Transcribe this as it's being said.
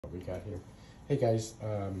What we got here. Hey guys,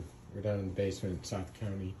 we're down in the basement in South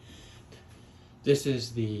County. This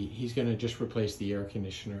is he's going to just replace the air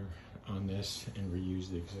conditioner on this and reuse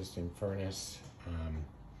the existing furnace.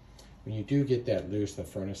 When you do get that loose, the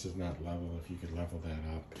furnace is not level. If you could level that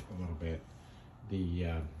up a little bit.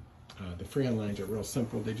 The freon lines are real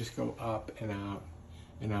simple. They just go up and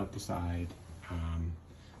out the side.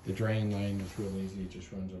 The drain line is real easy. It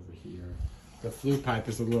just runs over here. The flue pipe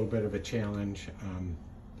is a little bit of a challenge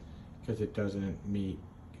because it doesn't meet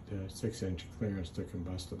the 6-inch clearance to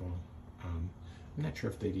combustible. I'm not sure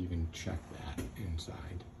if they'd even check that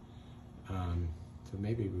inside. So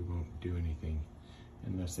maybe we won't do anything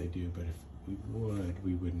unless they do, but if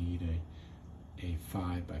we would need a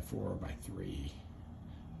 5x4x3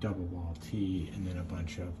 double wall T and then a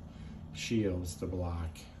bunch of shields to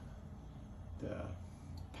block the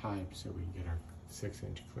pipe so we can get our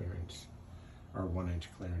 6-inch clearance or 1-inch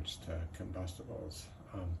clearance to combustibles.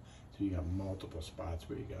 So you got multiple spots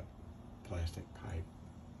where you got plastic pipe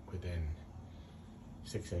within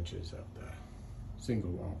 6 inches of the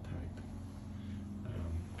single wall pipe.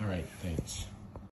 All right, thanks.